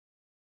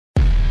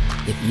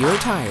If you're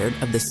tired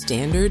of the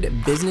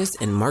standard business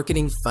and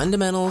marketing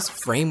fundamentals,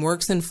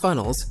 frameworks, and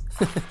funnels,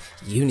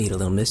 you need a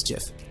little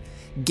mischief.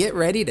 Get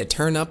ready to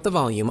turn up the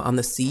volume on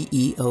the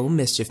CEO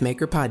MISCHIEF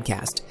Maker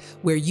podcast,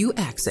 where you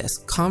access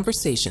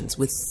conversations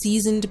with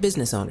seasoned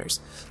business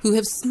owners who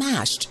have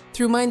smashed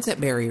through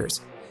mindset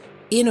barriers,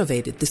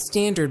 innovated the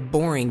standard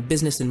boring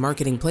business and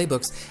marketing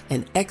playbooks,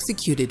 and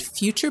executed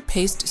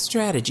future-paced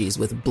strategies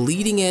with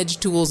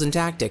bleeding-edge tools and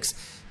tactics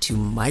to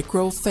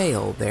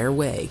micro-fail their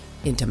way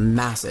into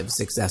massive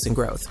success and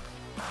growth.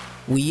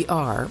 We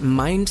are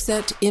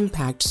Mindset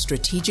Impact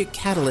Strategic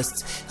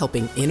Catalysts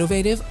helping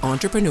innovative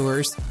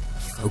entrepreneurs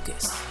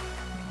focus.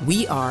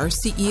 We are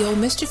CEO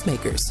MISCHIEF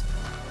Makers.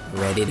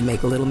 Ready to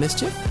make a little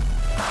mischief?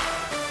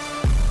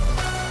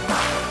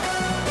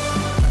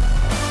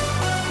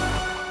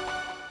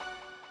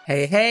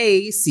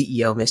 Hey,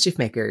 CEO MISCHIEF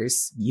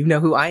Makers. You know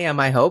who I am,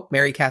 I hope.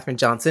 Mary Catherine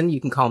Johnson. You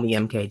can call me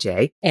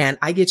MKJ. And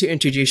I get to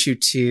introduce you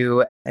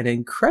to an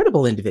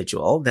incredible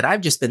individual that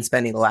I've just been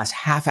spending the last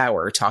half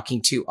hour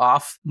talking to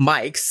off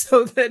mic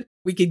so that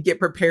we could get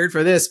prepared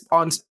for this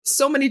on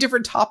so many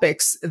different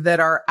topics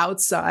that are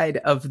outside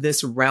of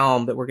this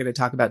realm that we're going to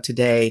talk about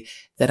today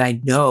that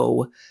I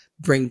know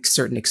bring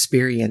certain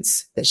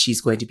experience that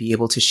she's going to be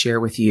able to share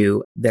with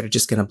you that are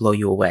just going to blow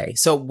you away.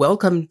 So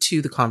welcome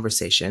to the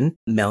conversation,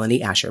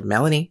 Melanie Asher.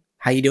 Melanie,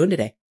 how you doing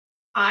today?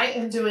 I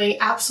am doing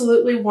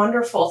absolutely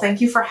wonderful.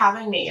 Thank you for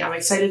having me. I'm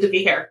excited to be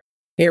here.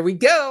 Here we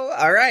go.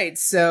 All right.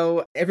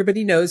 So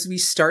everybody knows we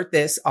start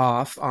this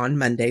off on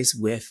Mondays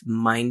with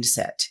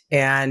mindset.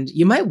 And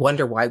you might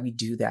wonder why we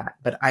do that.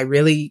 But I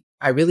really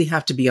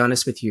have to be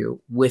honest with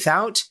you.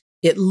 Without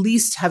at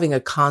least having a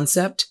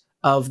concept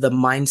of the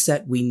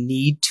mindset we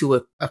need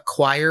to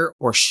acquire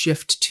or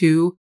shift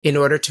to in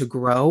order to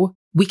grow,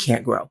 we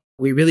can't grow.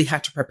 We really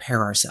have to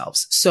prepare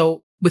ourselves.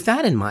 So with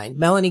that in mind,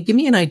 Melanie, give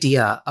me an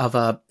idea of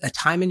a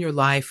time in your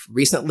life,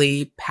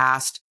 recently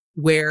past,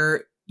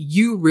 where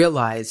you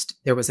realized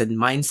there was a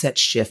mindset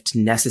shift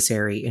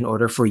necessary in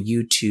order for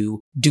you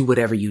to do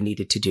whatever you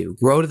needed to do,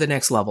 grow to the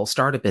next level,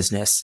 start a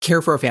business,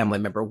 care for a family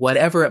member,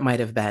 whatever it might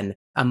have been,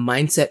 a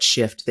mindset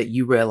shift that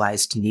you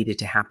realized needed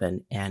to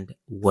happen. And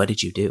what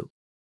did you do?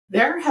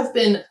 There have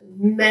been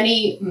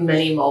many,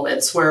 many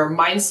moments where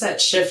mindset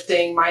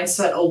shifting,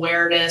 mindset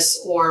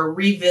awareness, or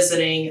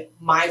revisiting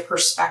my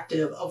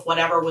perspective of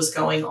whatever was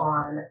going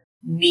on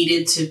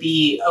needed to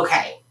be,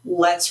 okay,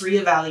 let's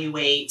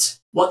reevaluate.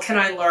 What can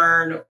I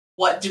learn?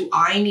 What do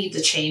I need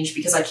to change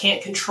because I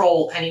can't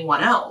control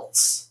anyone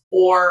else?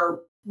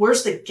 Or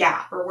where's the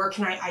gap? Or where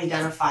can I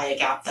identify a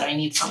gap that I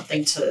need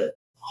something to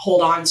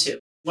hold on to,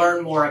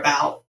 learn more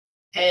about?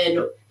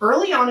 And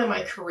early on in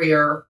my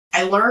career,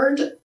 I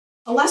learned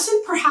a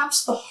lesson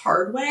perhaps the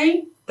hard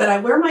way, but I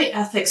wear my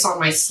ethics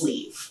on my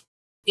sleeve.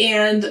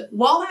 And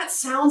while that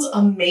sounds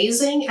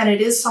amazing, and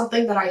it is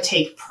something that I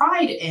take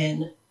pride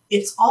in,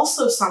 it's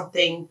also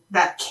something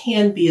that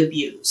can be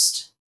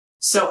abused.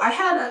 So I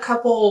had a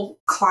couple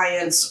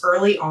clients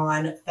early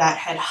on that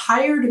had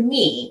hired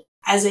me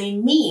as a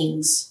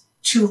means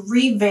to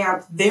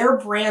revamp their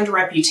brand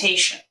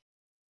reputation.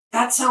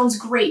 That sounds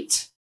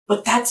great,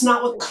 but that's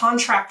not what the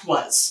contract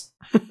was.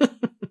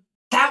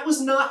 That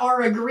was not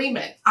our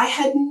agreement. I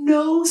had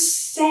no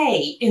say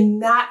in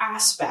that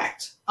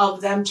aspect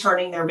of them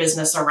turning their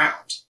business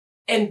around.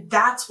 And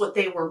that's what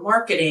they were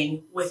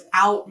marketing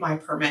without my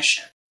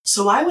permission.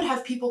 So I would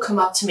have people come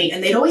up to me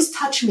and they'd always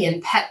touch me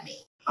and pet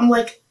me. I'm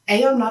like,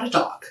 A, I'm not a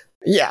dog.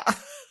 Yeah.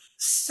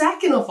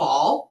 Second of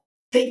all,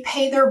 they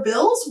pay their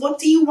bills. What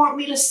do you want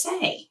me to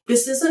say?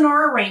 This isn't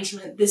our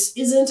arrangement. This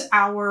isn't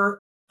our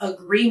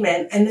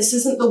agreement. And this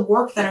isn't the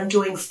work that I'm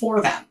doing for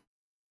them.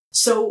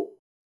 So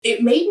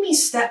it made me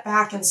step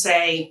back and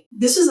say,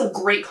 this is a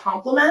great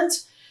compliment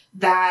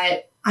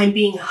that I'm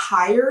being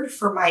hired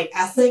for my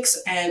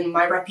ethics and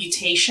my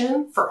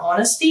reputation for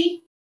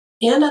honesty.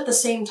 And at the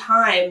same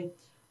time,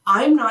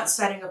 I'm not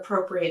setting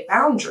appropriate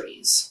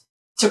boundaries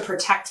to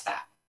protect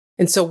that.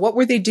 And so what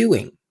were they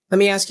doing? Let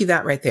me ask you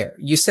that right there.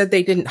 You said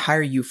they didn't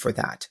hire you for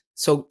that.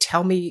 So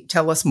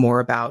tell us more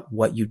about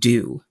what you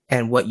do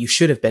and what you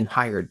should have been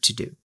hired to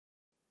do.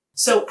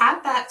 So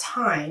at that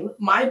time,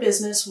 my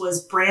business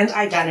was brand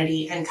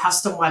identity and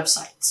custom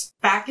websites.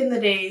 Back in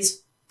the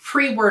days,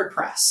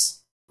 pre-WordPress,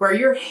 where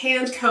you're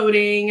hand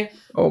coding,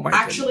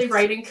 actually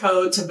writing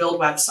code to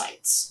build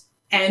websites,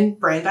 and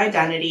brand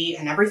identity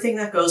and everything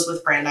that goes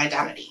with brand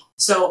identity.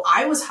 So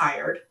I was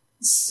hired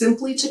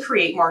simply to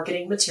create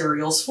marketing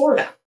materials for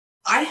them.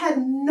 I had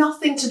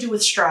nothing to do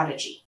with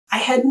strategy. I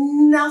had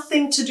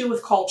nothing to do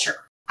with culture.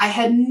 I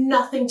had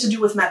nothing to do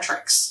with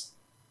metrics.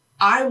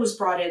 I was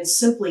brought in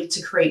simply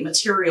to create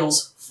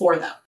materials for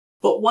them.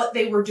 But what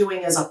they were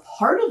doing as a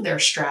part of their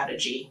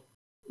strategy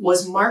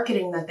was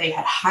marketing that they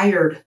had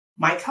hired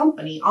my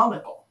company,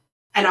 Omical.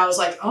 And I was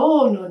like,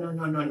 oh,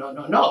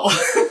 no.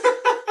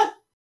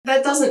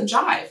 That doesn't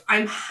jive.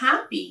 I'm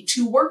happy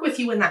to work with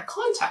you in that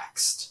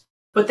context.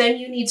 But then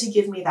you need to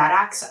give me that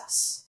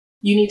access.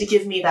 You need to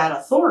give me that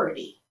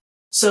authority.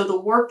 So the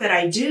work that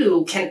I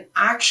do can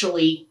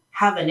actually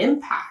have an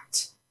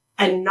impact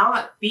and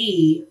not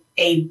be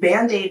a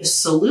Band-Aid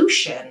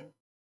solution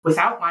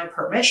without my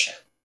permission.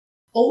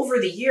 Over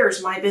the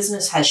years, my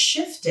business has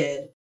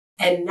shifted,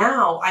 and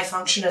now I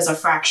function as a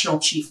fractional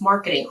chief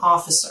marketing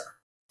officer.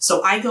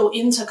 So I go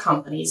into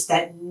companies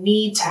that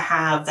need to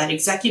have that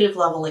executive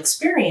level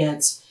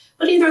experience,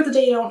 but either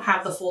they don't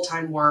have the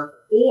full-time work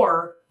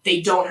or they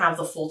don't have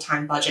the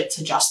full-time budget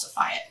to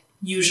justify it.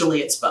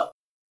 Usually it's both.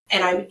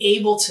 And I'm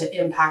able to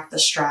impact the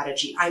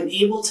strategy. I'm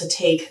able to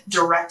take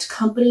direct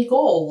company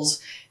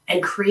goals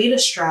and create a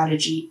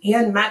strategy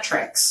and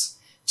metrics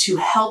to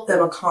help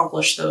them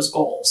accomplish those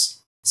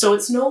goals. So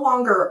it's no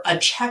longer a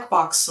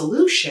checkbox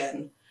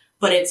solution,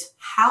 but it's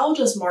how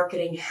does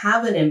marketing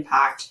have an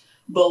impact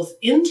both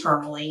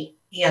internally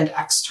and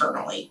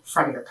externally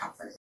from your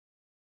company.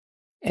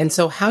 And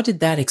so how did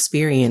that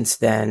experience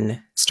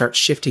then start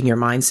shifting your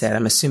mindset?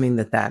 I'm assuming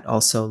that that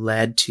also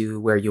led to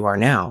where you are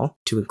now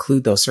to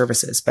include those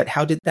services, but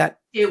how did that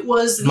It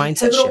was the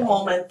mindset pivotal shift?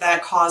 moment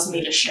that caused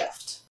me to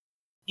shift.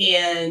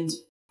 And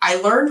I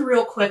learned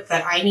real quick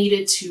that I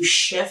needed to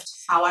shift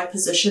how I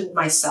positioned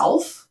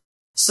myself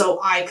so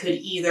I could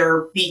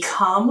either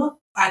become,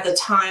 at the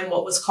time,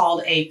 what was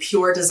called a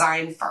pure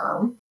design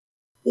firm,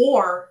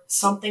 or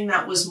something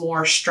that was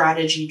more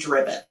strategy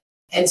driven.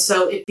 And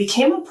so it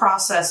became a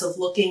process of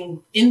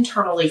looking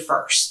internally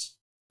first.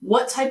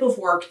 What type of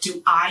work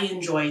do I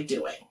enjoy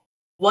doing?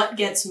 What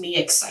gets me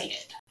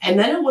excited? And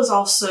then it was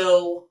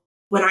also,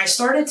 when I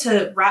started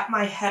to wrap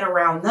my head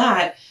around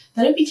that,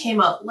 then it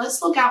became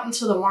let's look out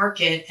into the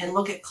market and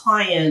look at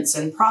clients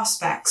and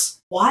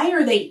prospects. Why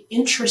are they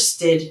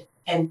interested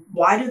and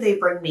why do they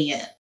bring me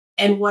in?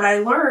 And what I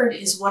learned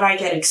is what I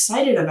get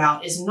excited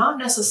about is not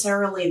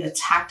necessarily the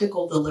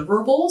tactical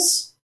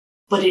deliverables,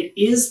 but it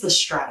is the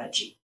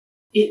strategy.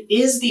 It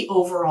is the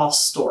overall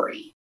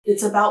story.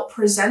 It's about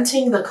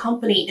presenting the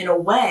company in a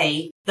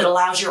way that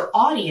allows your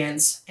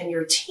audience and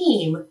your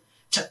team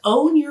to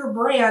own your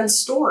brand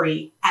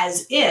story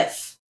as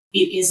if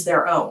it is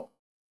their own.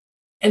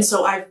 And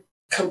so I've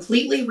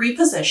completely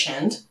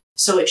repositioned.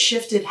 So it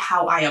shifted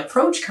how I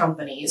approach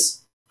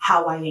companies,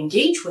 how I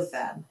engage with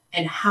them,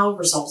 and how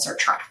results are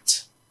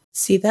tracked.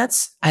 See,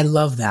 I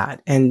love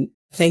that. And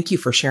thank you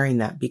for sharing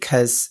that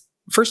because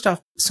first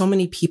off, so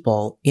many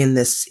people in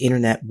this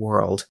internet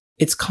world,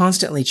 it's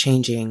constantly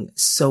changing.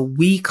 So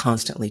we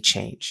constantly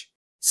change.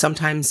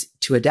 Sometimes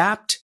to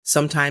adapt,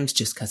 sometimes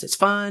just because it's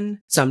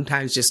fun,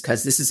 sometimes just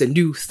because this is a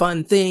new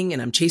fun thing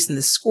and I'm chasing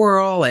this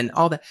squirrel and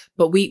all that.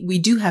 But we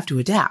do have to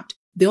adapt.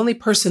 The only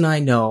person I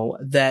know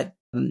that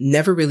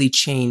never really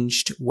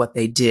changed what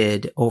they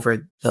did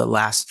over the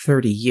last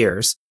 30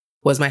 years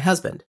was my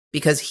husband,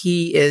 because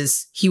he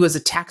was a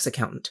tax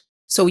accountant.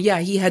 So yeah,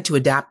 he had to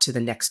adapt to the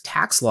next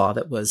tax law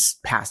that was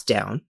passed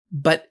down.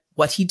 But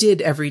what he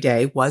did every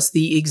day was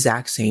the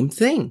exact same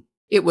thing.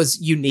 It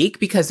was unique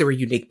because there were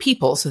unique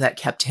people. So that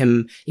kept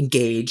him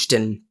engaged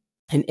and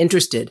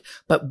interested.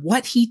 But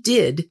what he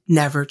did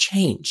never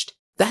changed.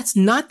 That's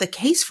not the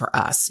case for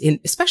us,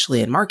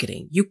 especially in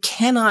marketing. You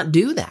cannot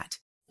do that.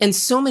 And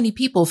so many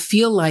people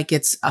feel like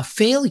it's a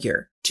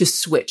failure to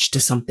switch to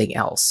something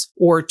else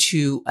or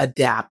to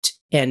adapt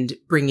and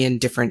bring in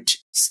different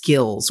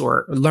skills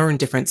or learn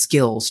different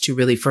skills to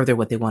really further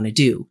what they want to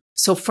do.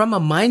 So from a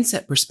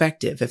mindset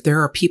perspective, if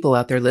there are people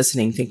out there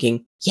listening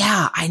thinking,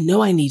 yeah, I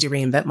know I need to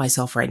reinvent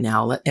myself right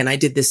now. And I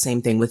did this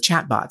same thing with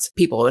chatbots.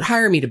 People would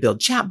hire me to build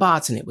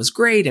chatbots and it was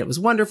great. And it was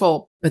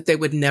wonderful, but they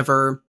would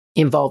never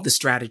involve the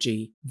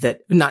strategy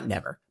not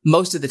never.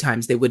 Most of the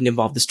times they wouldn't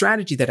involve the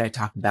strategy that I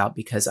talked about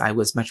because I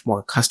was much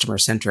more customer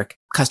centric,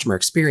 customer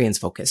experience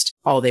focused.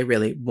 All they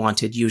really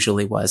wanted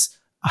usually was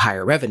a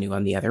higher revenue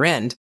on the other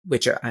end,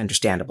 which are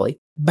understandably.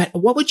 But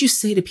what would you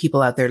say to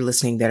people out there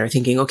listening that are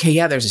thinking, okay,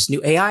 yeah, there's this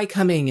new AI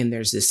coming and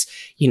there's this,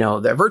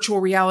 the virtual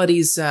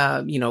realities,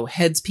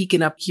 heads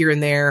peeking up here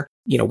and there.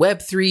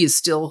 Web3 is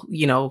still,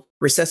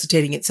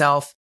 resuscitating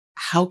itself.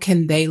 How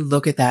can they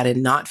look at that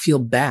and not feel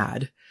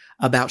bad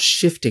about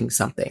shifting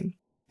something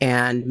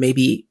and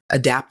maybe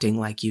adapting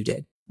like you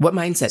did? What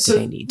mindset do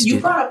they need to do?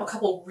 You brought up a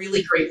couple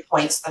really great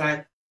points that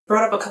I'd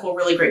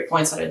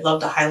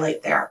love to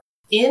highlight there.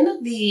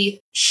 In the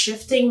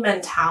shifting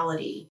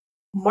mentality,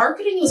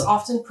 marketing is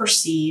often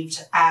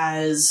perceived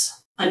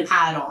as an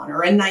add-on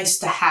or a nice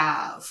to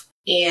have.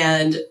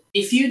 And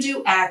if you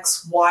do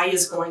X, Y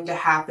is going to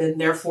happen,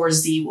 therefore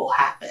Z will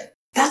happen.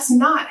 That's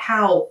not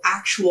how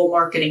actual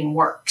marketing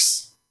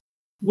works.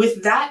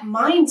 With that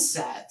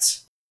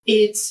mindset,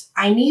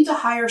 I need to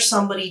hire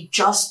somebody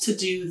just to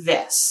do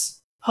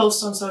this.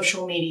 Post on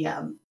social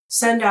media,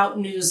 send out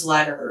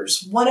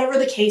newsletters, whatever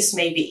the case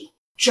may be.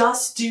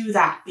 Just do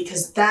that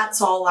because that's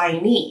all I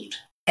need.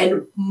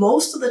 And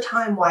most of the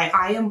time why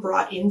I am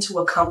brought into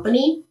a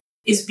company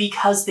is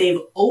because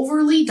they've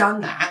overly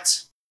done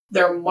that.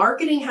 Their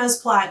marketing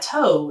has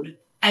plateaued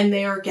and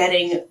they are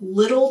getting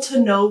little to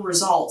no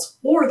results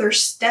or they're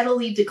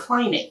steadily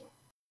declining.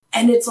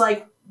 And it's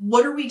like,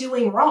 what are we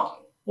doing wrong?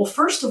 Well,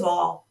 first of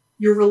all,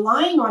 you're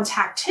relying on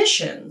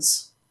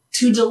tacticians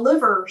to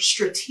deliver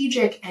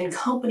strategic and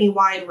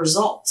company-wide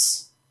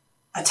results.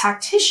 A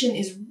tactician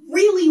is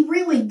really,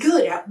 really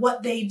good at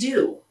what they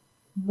do.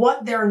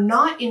 what they're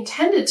not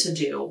intended to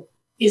do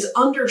is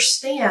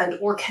understand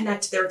or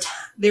connect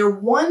their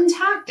one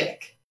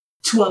tactic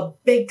to a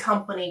big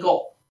company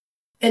goal.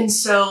 And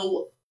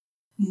so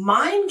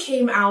mine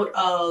came out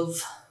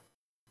of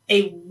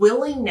a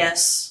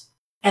willingness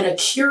and a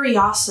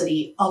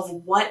curiosity of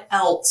what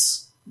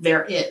else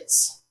there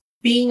is.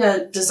 Being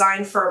a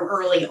design firm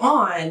early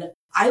on,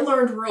 I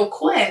learned real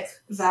quick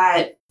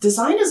that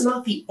design is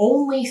not the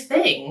only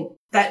thing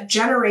that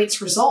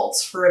generates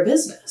results for a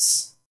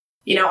business.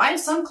 You know, I have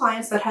some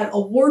clients that had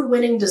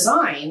award-winning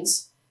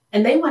designs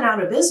and they went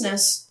out of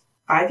business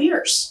 5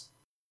 years.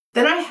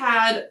 Then I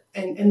had,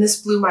 and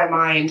this blew my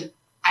mind,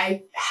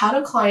 I had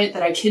a client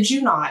that, I kid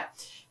you not,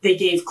 they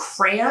gave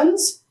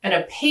crayons and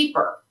a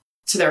paper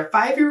to their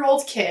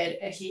 5-year-old kid,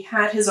 and he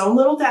had his own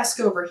little desk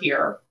over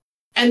here,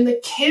 and the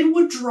kid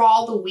would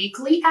draw the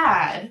weekly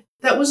ad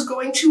that was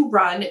going to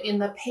run in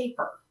the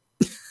paper.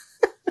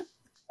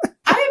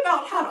 I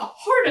about had a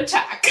heart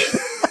attack.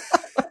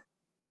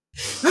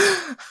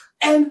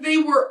 And they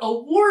were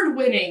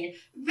award-winning.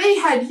 They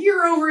had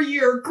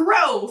year-over-year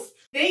growth.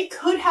 They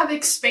could have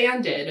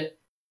expanded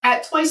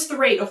at twice the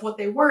rate of what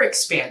they were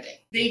expanding.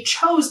 They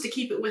chose to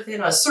keep it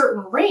within a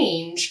certain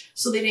range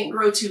so they didn't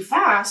grow too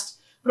fast.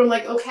 But I'm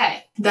like,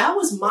 okay, that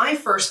was my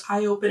first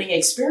eye-opening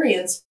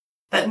experience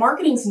that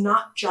marketing's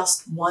not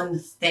just one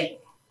thing.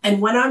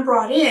 And when I'm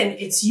brought in,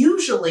 it's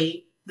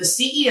usually the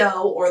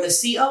CEO or the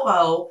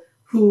COO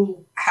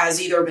who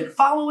has either been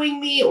following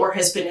me or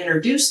has been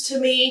introduced to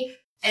me.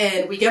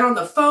 And we get on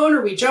the phone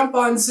or we jump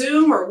on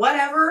Zoom or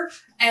whatever.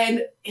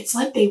 And it's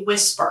like they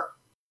whisper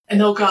and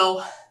they'll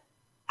go,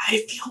 I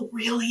feel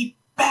really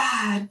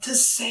bad to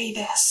say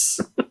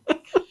this.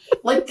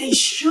 Like they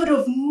should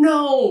have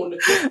known,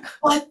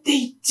 but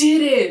they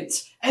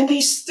didn't. And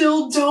they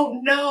still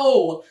don't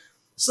know.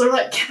 So they're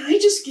like, can I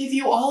just give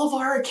you all of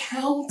our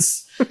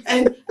accounts?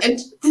 And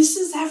this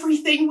is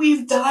everything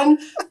we've done.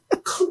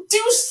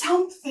 Do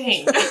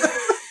something.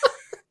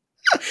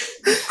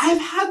 I've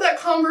had that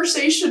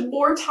conversation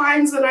more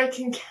times than I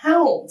can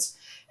count.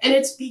 And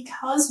it's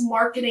because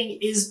marketing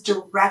is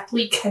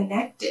directly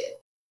connected.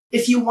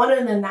 If you want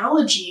an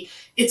analogy,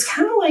 it's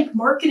kind of like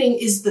marketing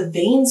is the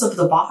veins of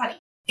the body.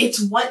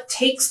 It's what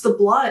takes the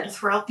blood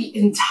throughout the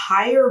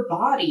entire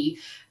body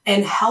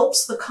and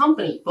helps the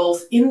company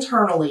both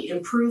internally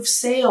improve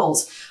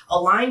sales,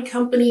 align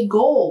company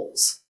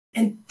goals.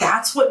 And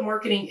that's what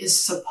marketing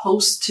is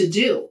supposed to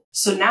do.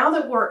 So now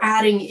that we're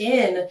adding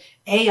in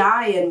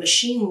AI and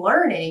machine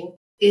learning,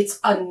 it's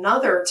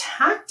another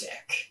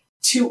tactic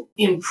to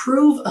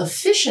improve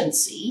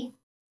efficiency,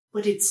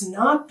 but it's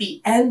not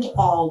the end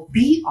all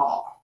be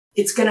all.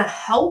 It's going to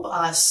help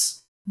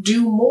us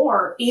do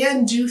more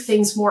and do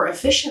things more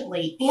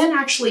efficiently and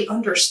actually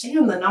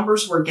understand the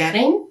numbers we're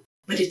getting,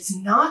 but it's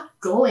not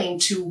going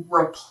to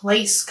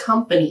replace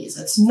companies.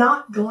 It's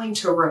not going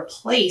to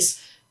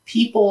replace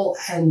people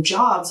and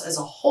jobs as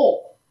a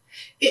whole.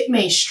 It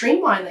may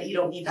streamline that you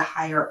don't need to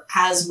hire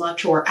as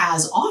much or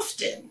as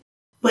often,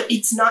 but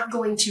it's not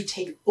going to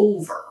take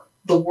over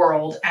the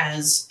world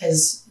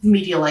as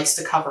media likes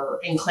to cover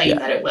and claim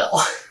that it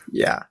will.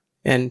 Yeah.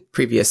 And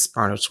previous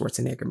Arnold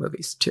Schwarzenegger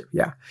movies too.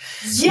 Yeah.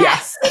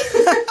 Yes.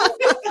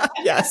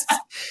 Yes.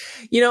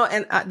 You know,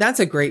 and that's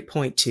a great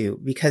point too,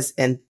 because,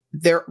 and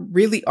there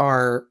really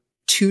are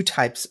two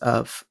types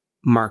of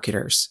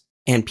marketers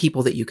and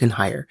people that you can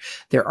hire.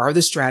 There are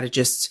the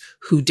strategists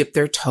who dip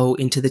their toe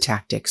into the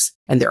tactics,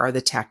 and there are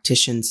the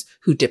tacticians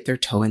who dip their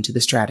toe into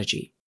the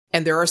strategy.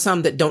 And there are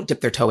some that don't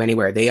dip their toe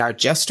anywhere. They are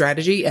just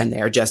strategy and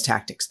they are just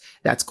tactics.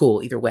 That's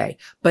cool either way,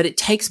 but it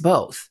takes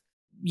both.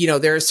 You know,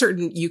 there are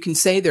certain, you can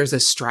say there's a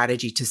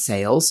strategy to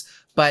sales,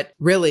 but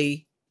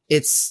really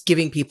it's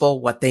giving people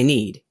what they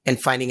need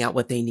and finding out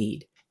what they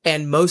need.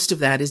 And most of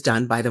that is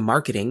done by the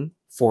marketing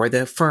for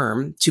the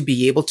firm to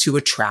be able to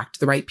attract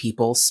the right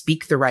people,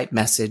 speak the right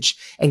message,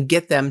 and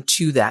get them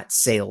to that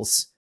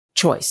sales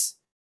choice.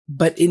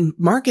 But in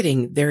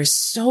marketing, there is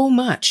so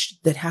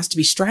much that has to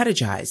be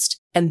strategized.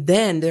 And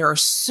then there are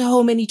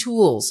so many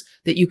tools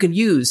that you can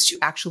use to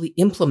actually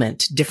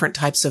implement different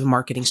types of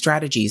marketing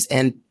strategies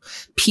and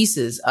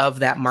pieces of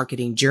that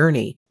marketing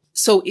journey.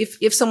 So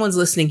if someone's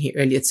listening here,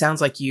 and it sounds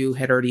like you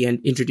had already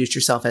introduced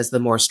yourself as the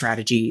more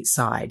strategy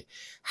side,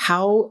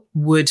 how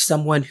would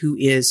someone who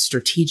is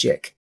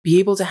strategic be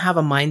able to have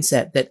a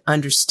mindset that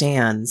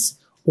understands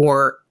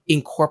or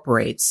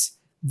incorporates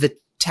the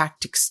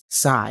tactics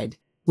side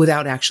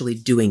without actually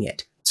doing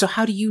it? So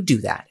how do you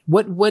do that?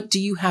 What do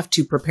you have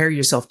to prepare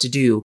yourself to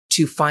do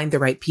to find the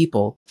right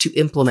people to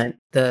implement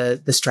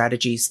the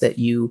strategies that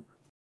you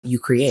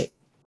create?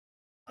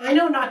 I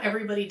know not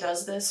everybody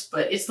does this,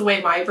 but it's the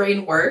way my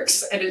brain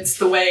works and it's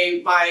the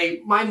way my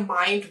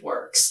mind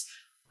works.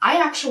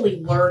 I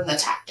actually learn the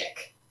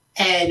tactic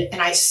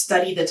and I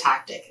study the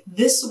tactic.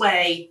 This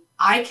way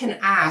I can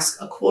ask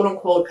a quote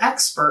unquote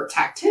expert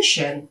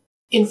tactician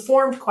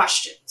informed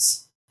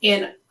questions.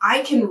 And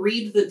I can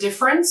read the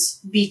difference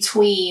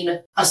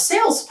between a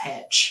sales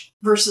pitch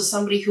versus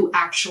somebody who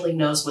actually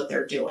knows what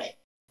they're doing.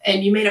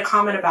 And you made a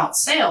comment about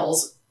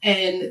sales,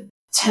 and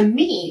To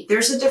me,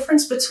 there's a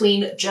difference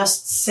between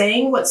just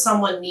saying what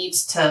someone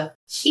needs to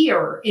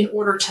hear in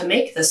order to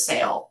make the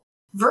sale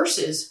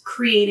versus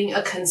creating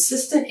a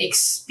consistent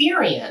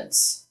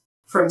experience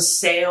from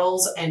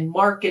sales and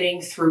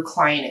marketing through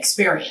client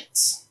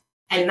experience.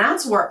 And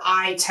that's where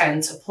I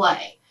tend to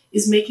play,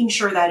 is making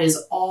sure that is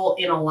all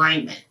in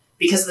alignment.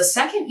 Because the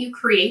second you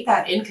create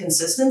that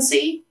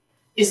inconsistency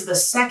is the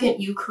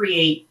second you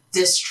create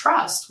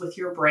distrust with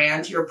your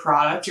brand, your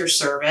product, your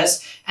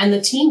service, and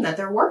the team that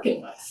they're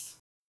working with.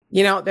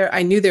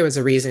 I knew there was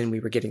a reason we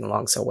were getting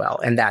along so well,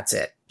 and that's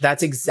it.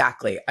 That's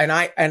exactly. And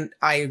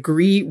I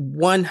agree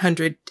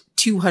 100,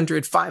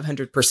 200,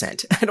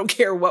 500%. I don't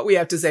care what we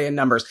have to say in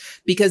numbers,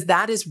 because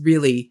that's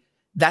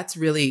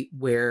really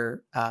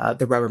where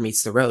the rubber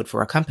meets the road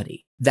for a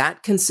company.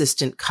 That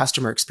consistent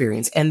customer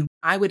experience. And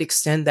I would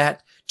extend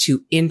that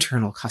to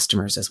internal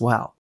customers as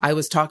well. I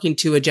was talking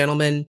to a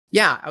gentleman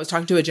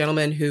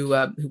who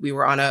we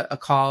were on a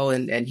call,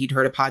 and he'd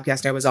heard a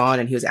podcast I was on,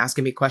 and he was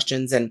asking me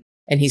questions, and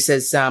he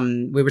says,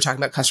 we were talking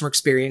about customer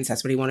experience.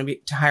 That's what he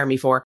wanted to hire me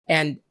for.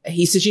 And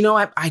he says,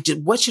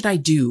 what should I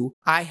do?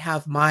 I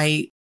have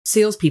my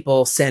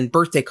salespeople send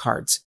birthday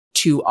cards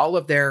to all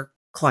of their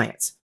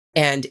clients.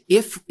 And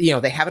if,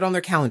 they have it on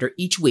their calendar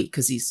each week,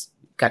 because he's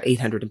got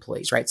 800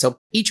 employees, right? So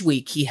each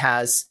week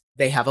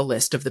they have a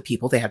list of the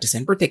people they have to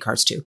send birthday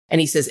cards to.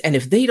 And he says, and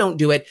if they don't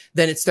do it,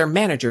 then it's their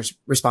manager's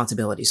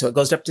responsibility. So it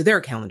goes up to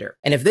their calendar.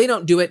 And if they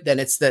don't do it, then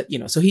it's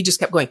so he just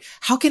kept going,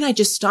 how can I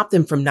just stop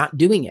them from not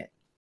doing it?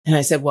 And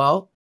I said,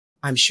 well,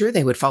 I'm sure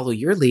they would follow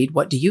your lead.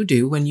 What do you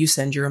do when you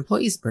send your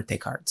employees birthday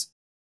cards?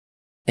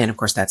 And of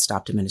course, that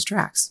stopped him in his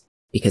tracks,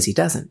 because he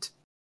doesn't.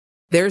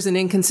 There's an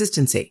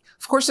inconsistency.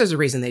 Of course, there's a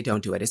reason they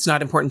don't do it. It's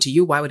not important to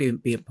you. Why would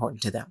it be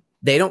important to them?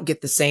 They don't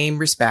get the same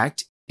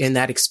respect in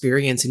that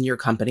experience in your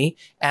company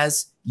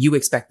as you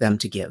expect them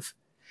to give.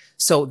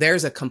 So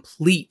there's a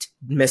complete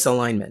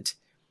misalignment.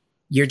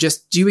 You're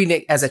just doing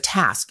it as a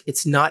task.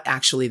 It's not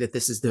actually that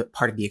this is the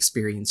part of the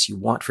experience you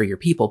want for your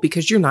people,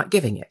 because you're not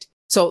giving it.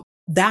 So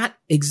that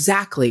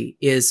exactly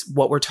is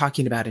what we're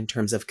talking about in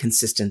terms of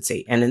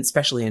consistency, and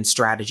especially in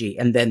strategy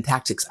and then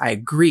tactics. I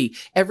agree.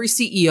 Every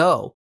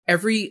CEO,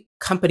 every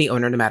company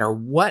owner, no matter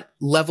what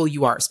level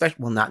you are,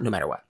 not no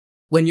matter what,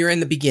 when you're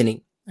in the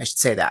beginning, I should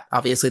say that.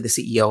 Obviously, the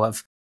CEO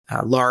of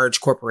a large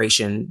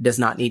corporation does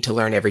not need to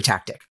learn every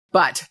tactic.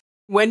 But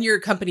when your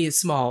company is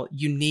small,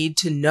 you need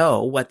to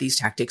know what these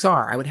tactics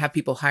are. I would have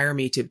people hire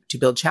me to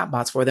build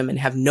chatbots for them and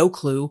have no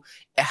clue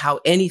how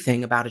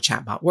anything about a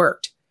chatbot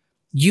worked.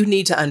 You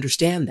need to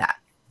understand that,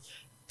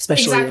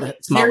 especially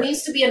exactly. There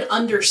needs to be an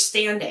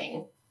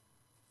understanding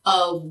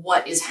of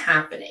what is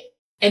happening.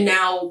 And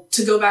now,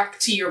 to go back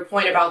to your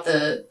point about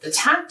the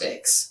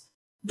tactics,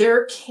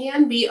 there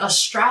can be a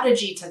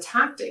strategy to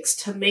tactics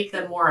to make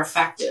them more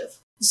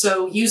effective.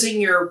 So using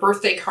your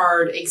birthday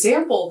card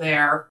example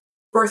there,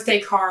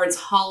 birthday cards,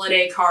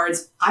 holiday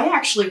cards, I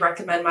actually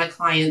recommend my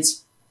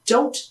clients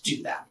don't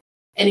do them.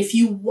 And if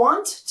you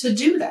want to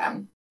do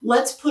them,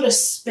 let's put a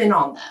spin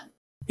on them.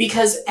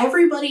 Because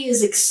everybody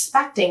is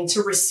expecting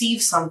to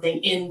receive something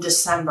in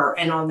December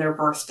and on their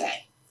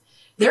birthday.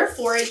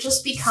 Therefore, it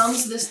just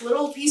becomes this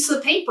little piece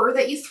of paper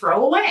that you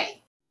throw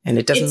away. And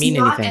it doesn't mean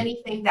anything. It's not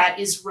anything that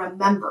is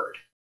remembered.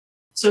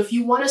 So if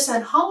you want to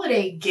send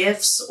holiday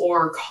gifts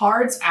or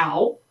cards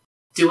out,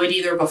 do it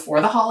either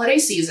before the holiday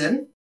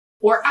season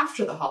or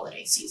after the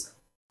holiday season.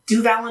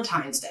 Do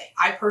Valentine's Day.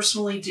 I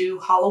personally do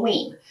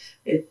Halloween.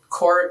 It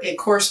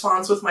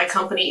corresponds with my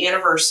company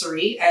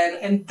anniversary,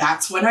 and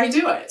that's when I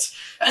do it.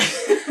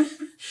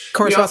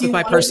 Corresponds with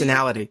my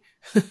personality.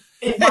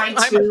 Mine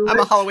too. I'm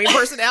a Halloween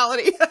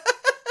personality.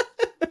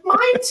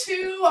 Mine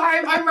too.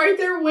 I'm right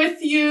there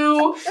with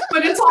you.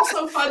 But it's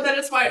also fun that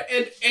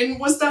it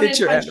was done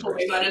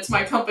intentionally that it's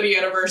my company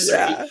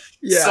anniversary.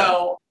 Yeah.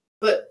 So,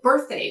 but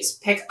birthdays,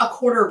 pick a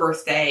quarter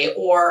birthday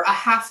or a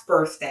half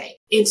birthday.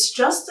 It's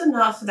just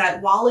enough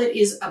that while it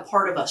is a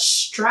part of a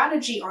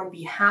strategy on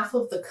behalf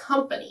of the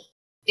company,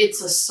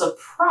 it's a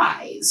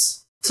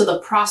surprise to the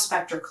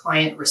prospect or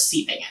client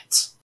receiving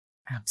it.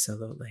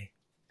 Absolutely.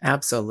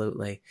 So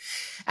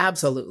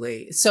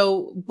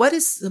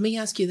let me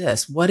ask you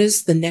this. What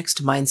is the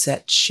next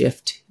mindset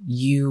shift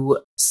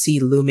you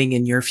see looming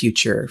in your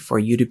future for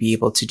you to be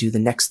able to do the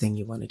next thing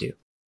you want to do?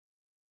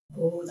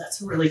 Oh,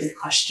 that's a really good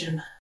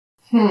question.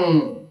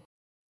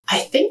 I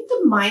think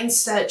the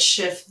mindset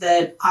shift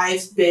that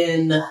I've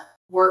been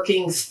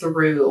working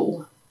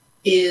through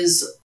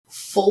is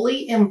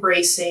fully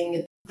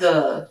embracing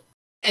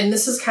and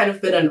this has kind of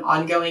been an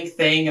ongoing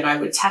thing, and I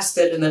would test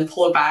it and then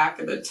pull it back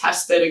and then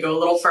test it and go a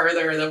little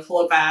further and then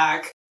pull it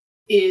back,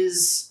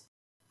 is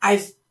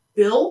I've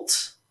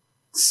built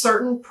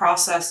certain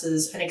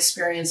processes and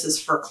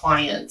experiences for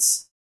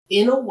clients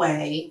in a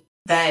way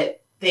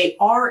that they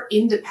are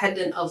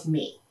independent of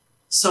me.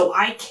 So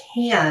I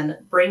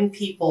can bring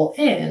people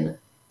in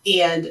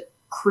and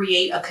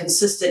create a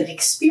consistent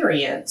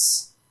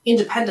experience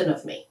independent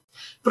of me.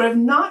 But I've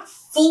not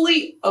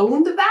fully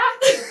owned that.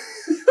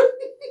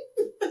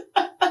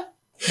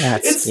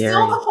 That's it's scary.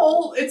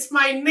 still it's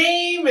my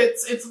name,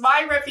 it's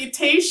my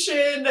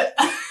reputation.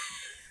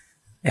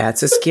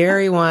 That's a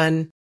scary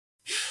one.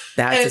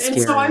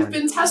 And so I've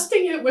been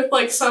testing it with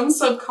like some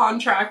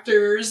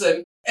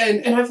subcontractors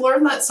and I've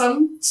learned that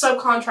some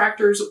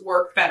subcontractors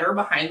work better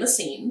behind the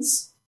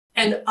scenes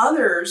and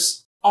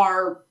others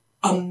are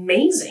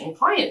amazing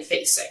client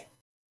facing.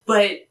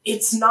 But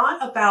it's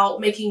not about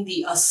making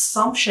the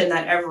assumption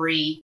that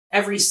every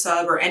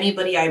sub or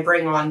anybody I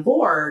bring on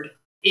board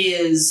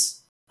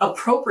is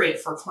appropriate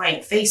for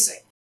client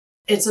facing.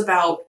 It's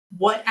about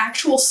what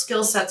actual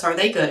skill sets are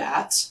they good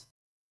at,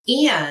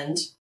 and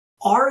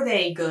are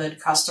they good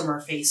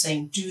customer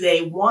facing? Do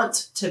they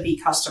want to be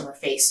customer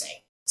facing?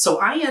 So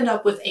I end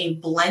up with a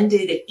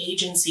blended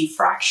agency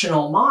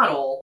fractional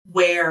model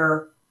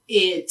where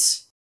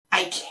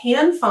I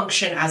can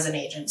function as an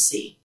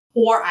agency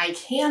or I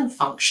can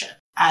function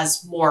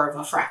as more of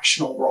a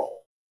fractional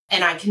role.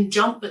 And I can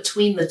jump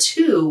between the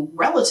two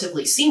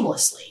relatively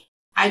seamlessly.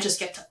 I just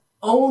get to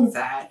own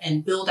that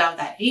and build out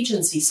that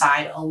agency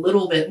side a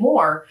little bit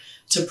more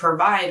to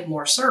provide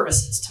more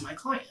services to my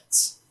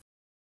clients.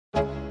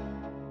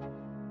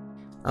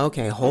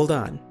 Okay, hold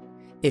on.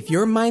 If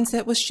your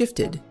mindset was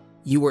shifted,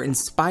 you were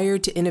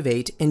inspired to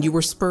innovate, and you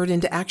were spurred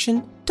into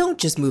action, don't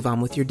just move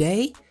on with your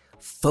day.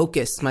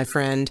 Focus, my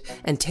friend,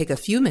 and take a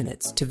few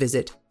minutes to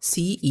visit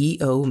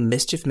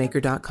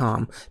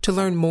CEOMischiefMaker.com to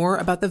learn more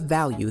about the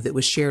value that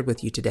was shared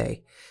with you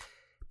today.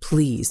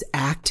 Please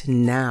act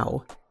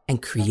now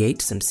and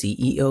create some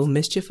CEO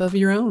mischief of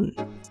your own.